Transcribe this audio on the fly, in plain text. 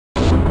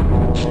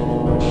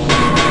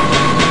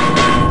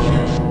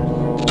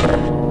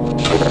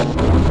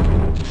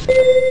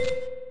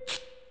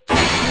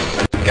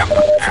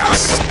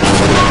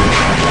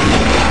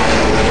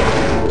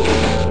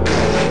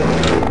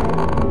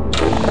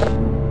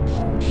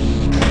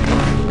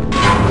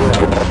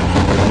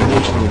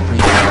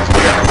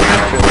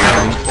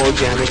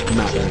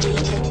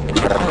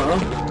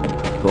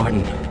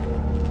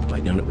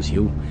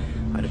you,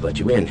 I'd have let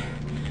you in.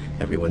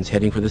 Everyone's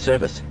heading for the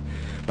surface.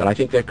 But I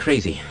think they're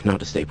crazy not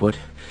to stay put.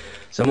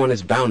 Someone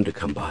is bound to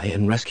come by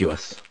and rescue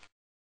us.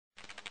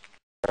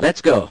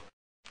 Let's go.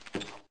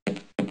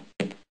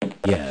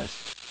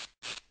 Yes.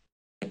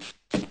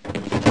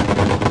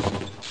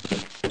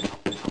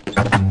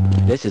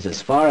 This is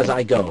as far as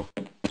I go.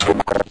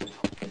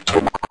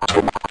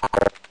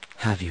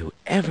 Have you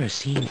ever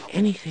seen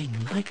anything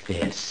like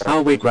this?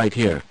 I'll wait right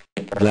here.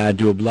 Glad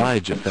to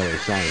oblige a fellow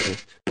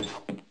scientist.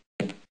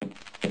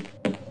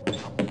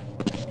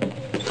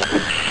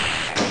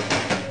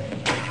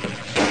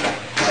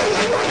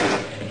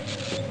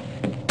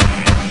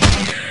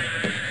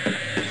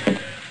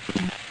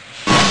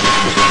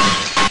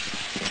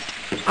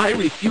 I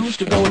refuse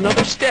to go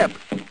another step.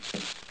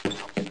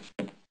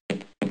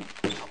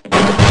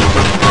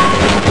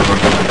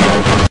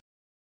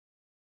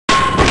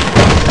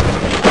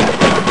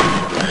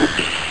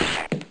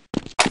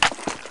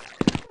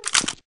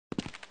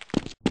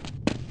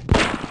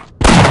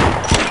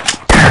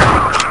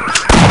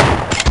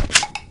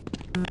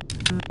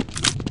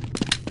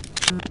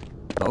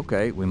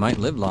 Okay, we might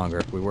live longer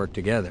if we work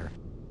together.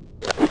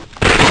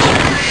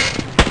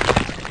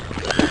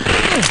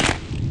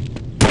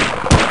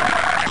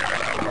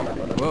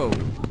 Whoa.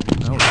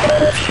 Oh.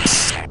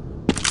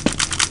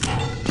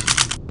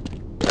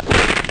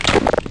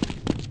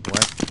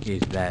 What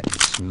is that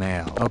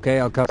smell? Okay,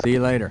 I'll come. See you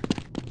later.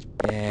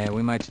 Yeah,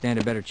 we might stand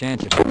a better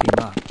chance if we team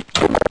up.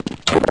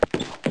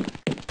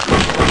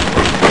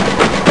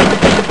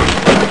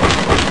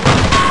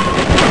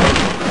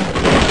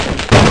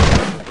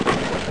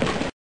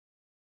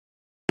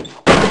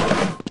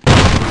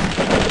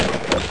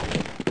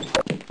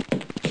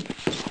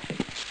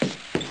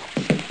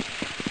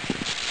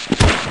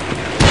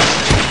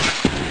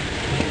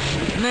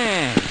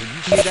 Man, did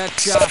you see that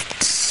shot?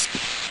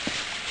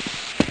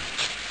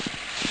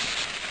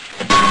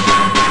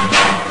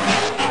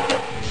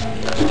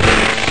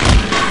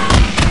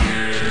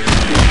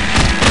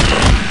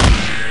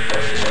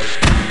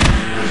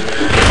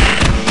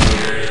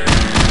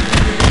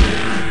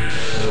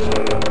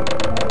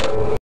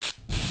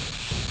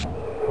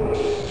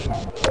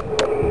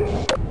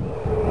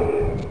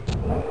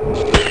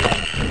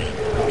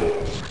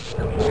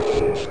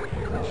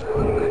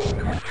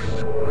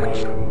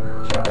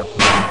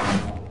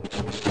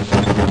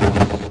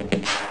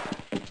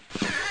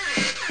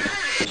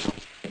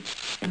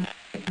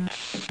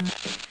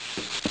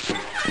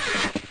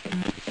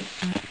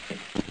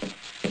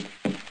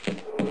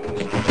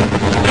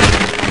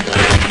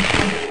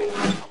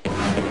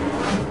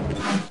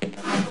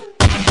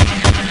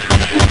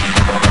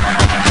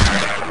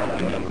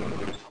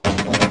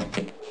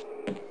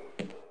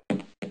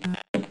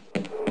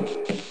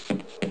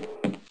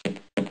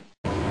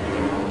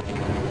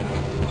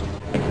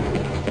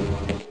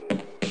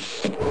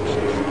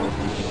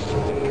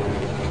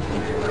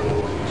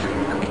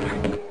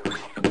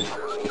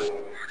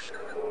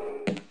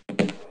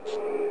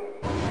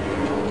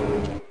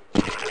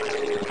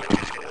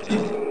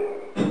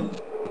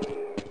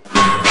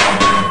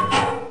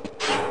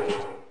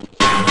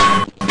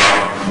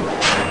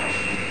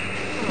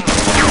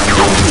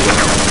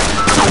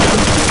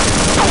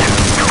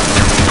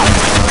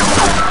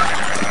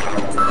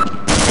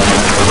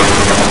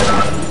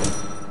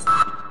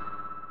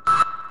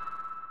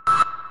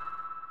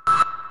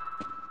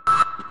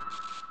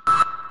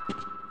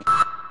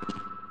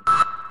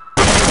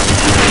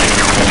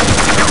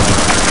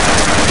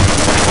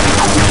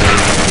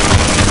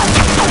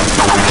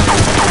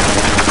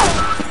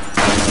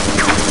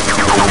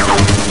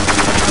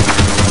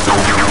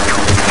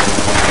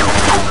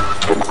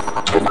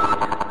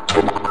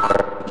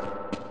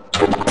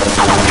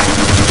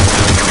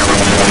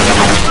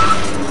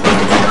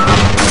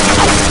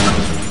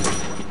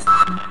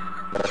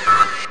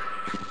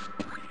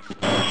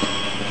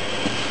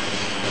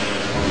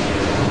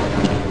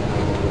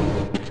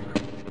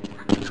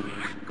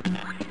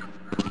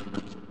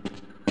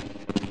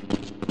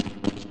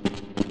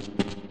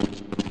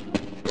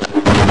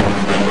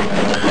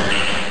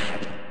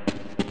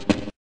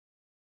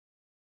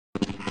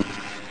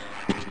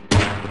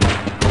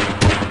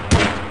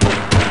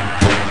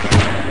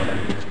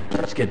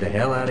 Let's get the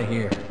hell out of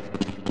here.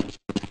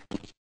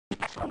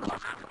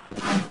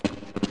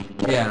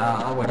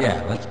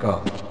 Yeah, let's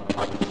go.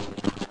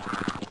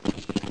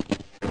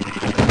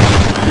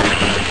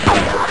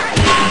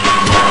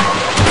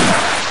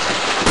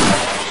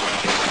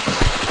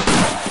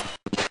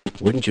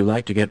 Wouldn't you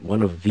like to get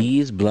one of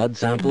these blood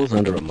samples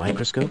under a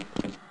microscope?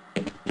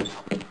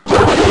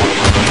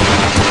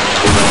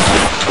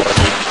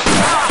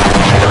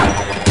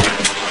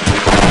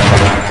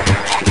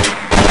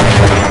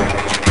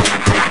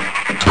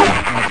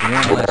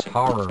 That's one less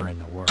horror in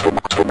the world.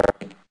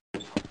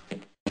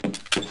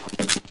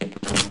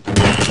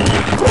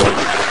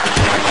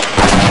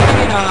 Bring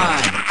it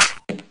on!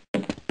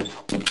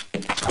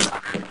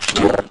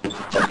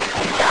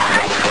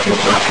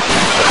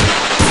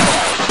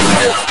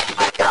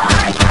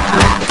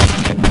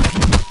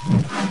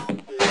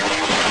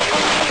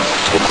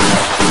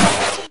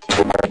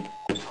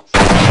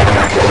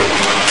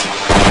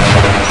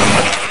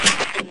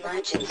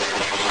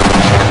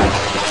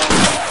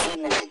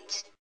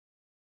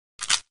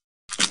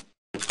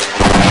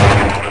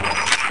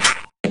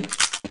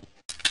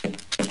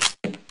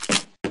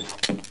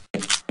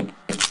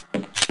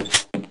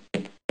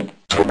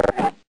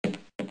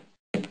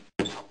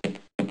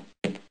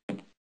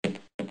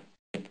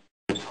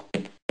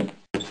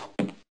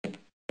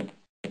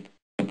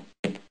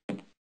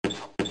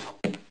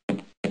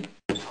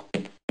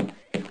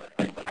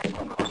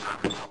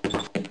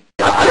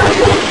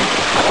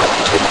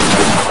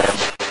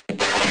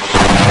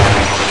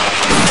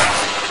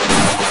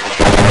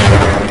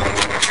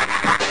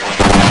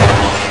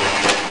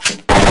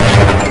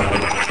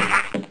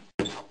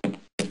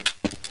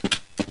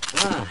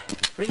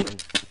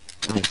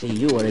 I see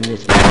you are in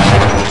this.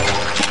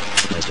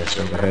 I just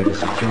overheard a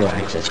secure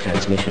access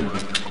transmission.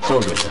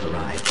 Soldiers have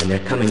arrived, and they're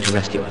coming to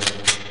rescue us.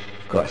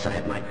 Of course, I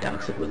have my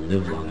doubts that we'll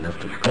live long enough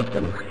to equip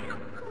them.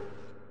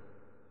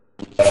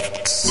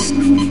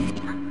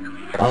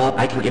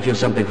 I can give you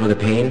something for the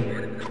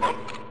pain.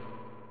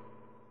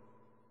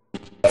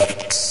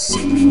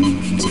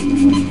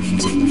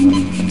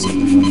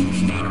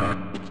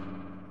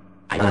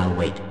 I'll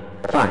wait.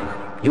 Fine.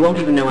 You won't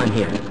even know I'm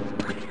here.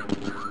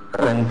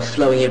 I'm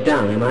slowing you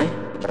down, am I?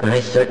 I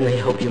certainly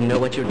hope you know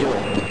what you're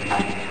doing.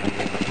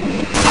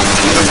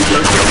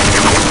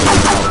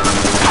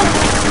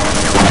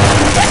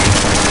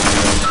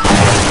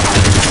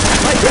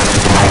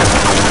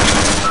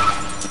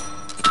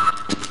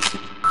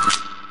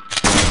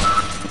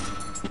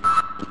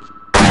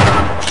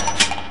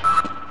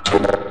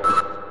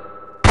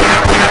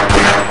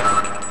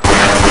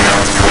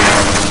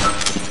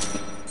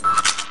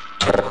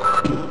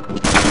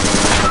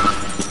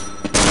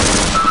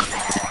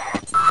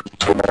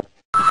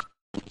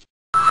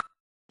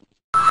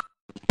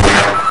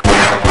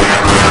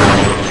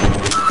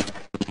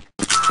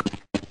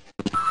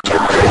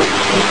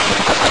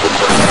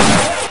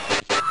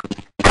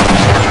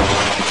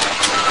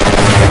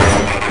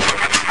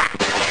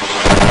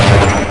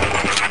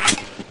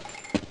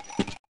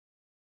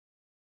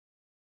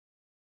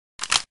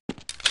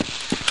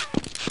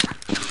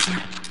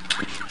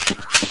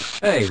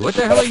 Hey, what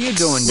the hell are you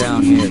doing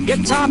down here?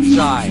 Get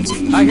topside!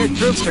 I hear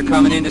troops are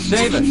coming in to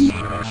save us.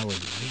 I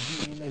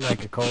would really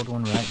like a cold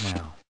one right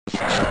now.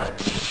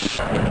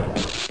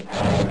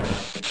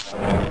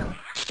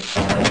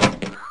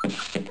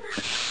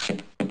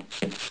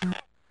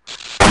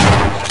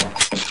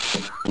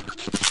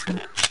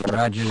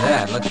 Roger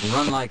that. Let's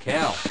run like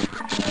hell.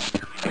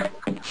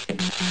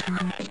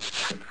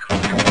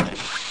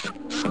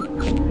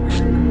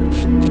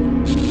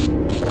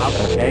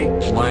 Okay,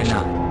 why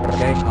not?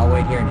 Okay, I'll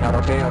wait here and help.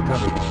 Okay, I'll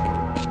cover you.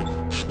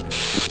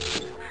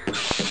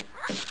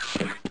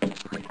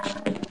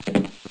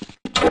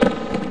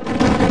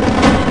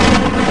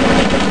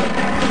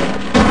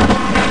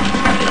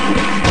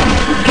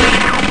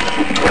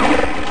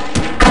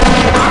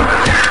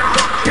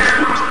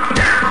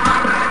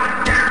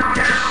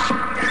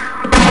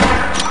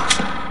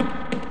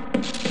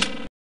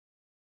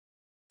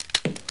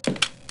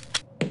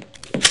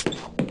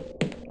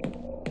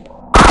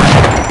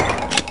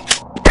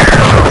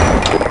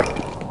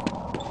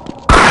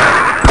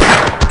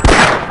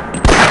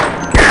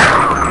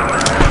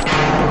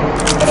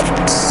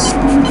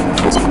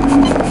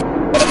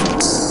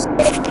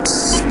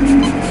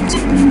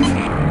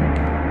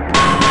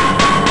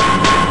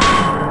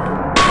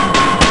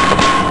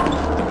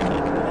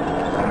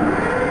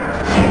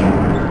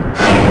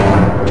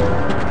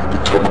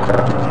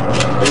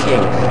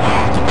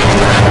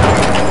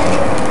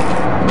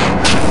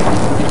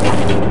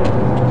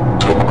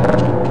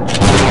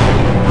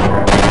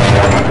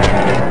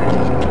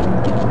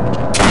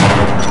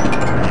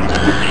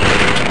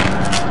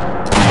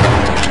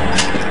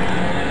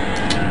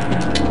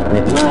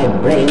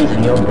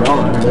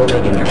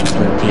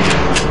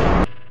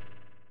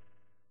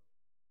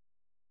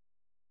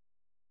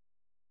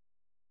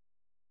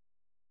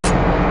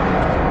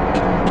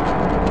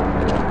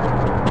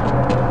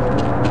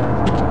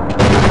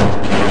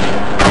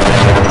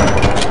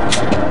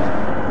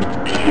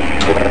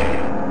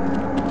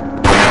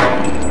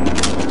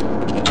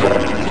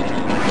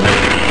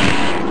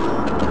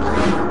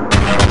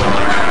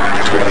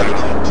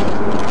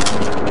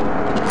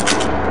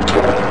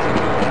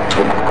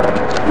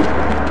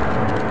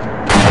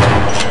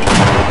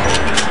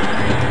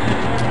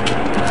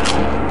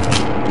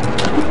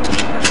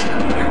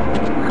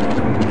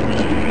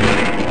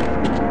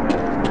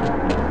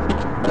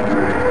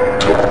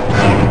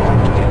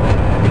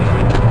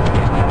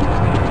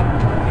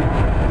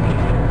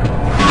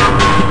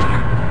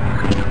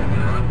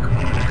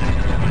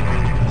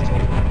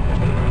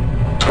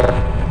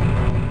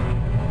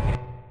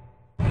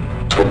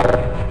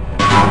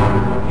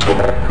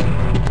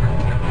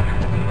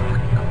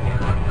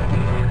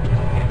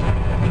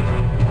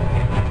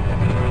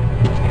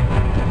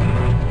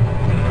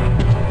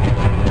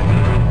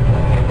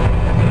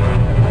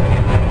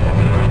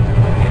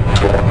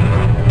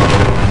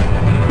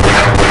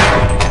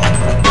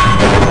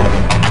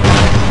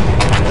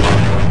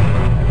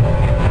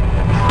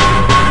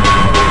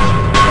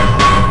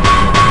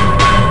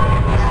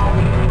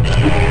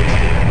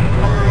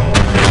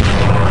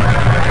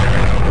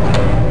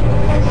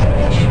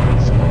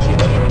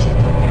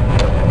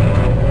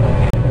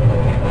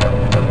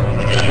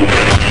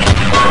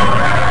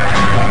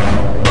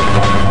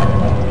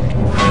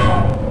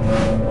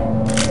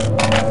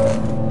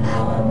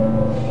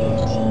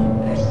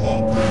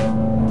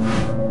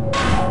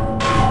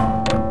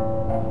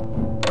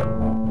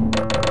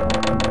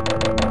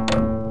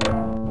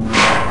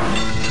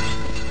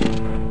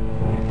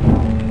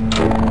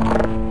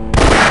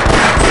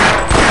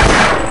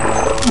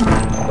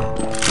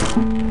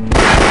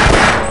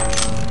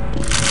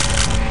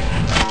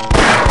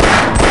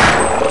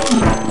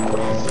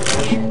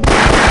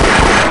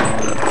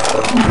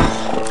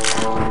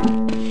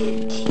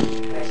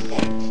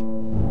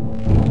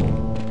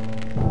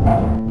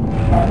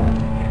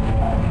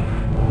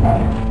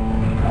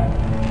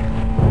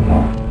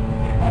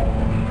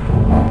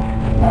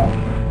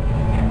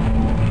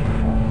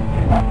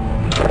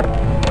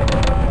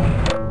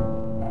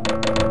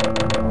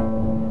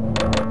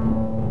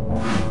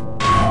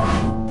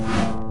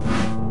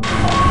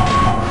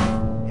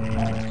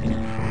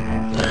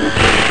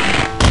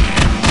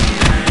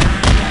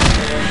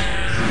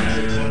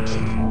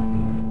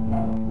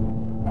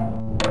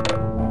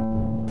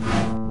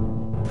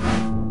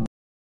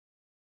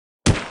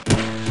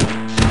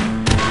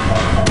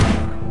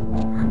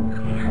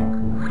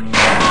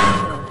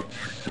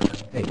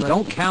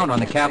 Don't count on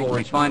the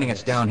cavalry finding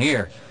us down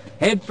here.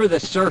 Head for the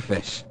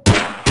surface.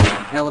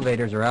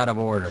 Elevators are out of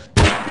order,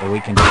 but we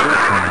can trip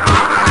them.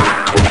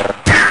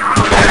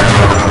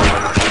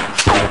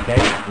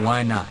 Okay,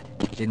 why not?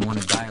 Didn't want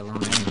to die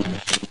alone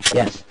anyway.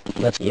 Yes,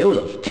 let's... You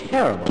look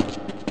terrible.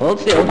 Hold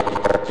still.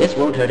 This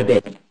won't hurt a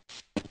bit.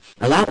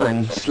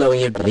 I'm slowing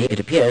you. It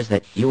appears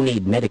that you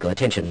need medical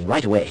attention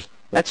right away.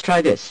 Let's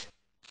try this.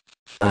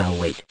 I'll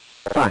wait.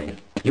 Fine.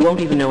 You won't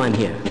even know I'm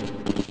here.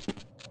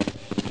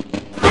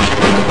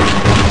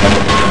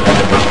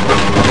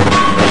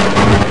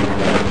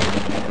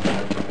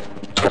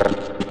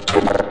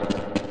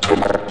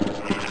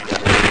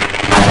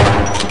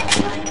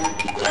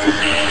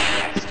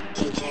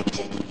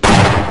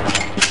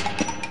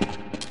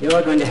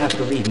 You're going to have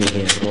to leave me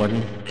here,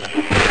 Gordon.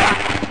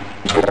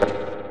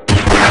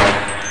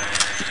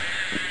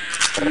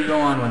 You go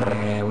on when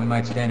we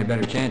might stand a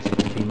better chance if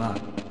we team up.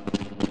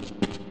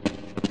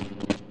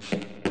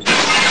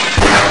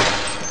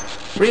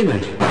 Freeman,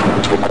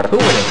 who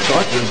would have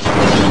thought you...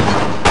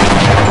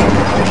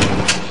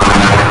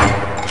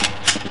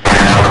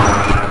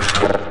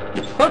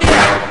 Hold it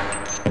up!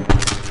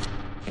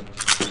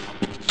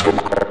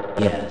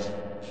 Yes.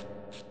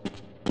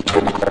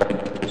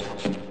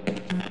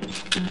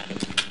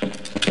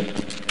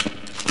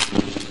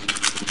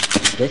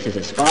 This is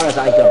as far as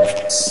I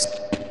go.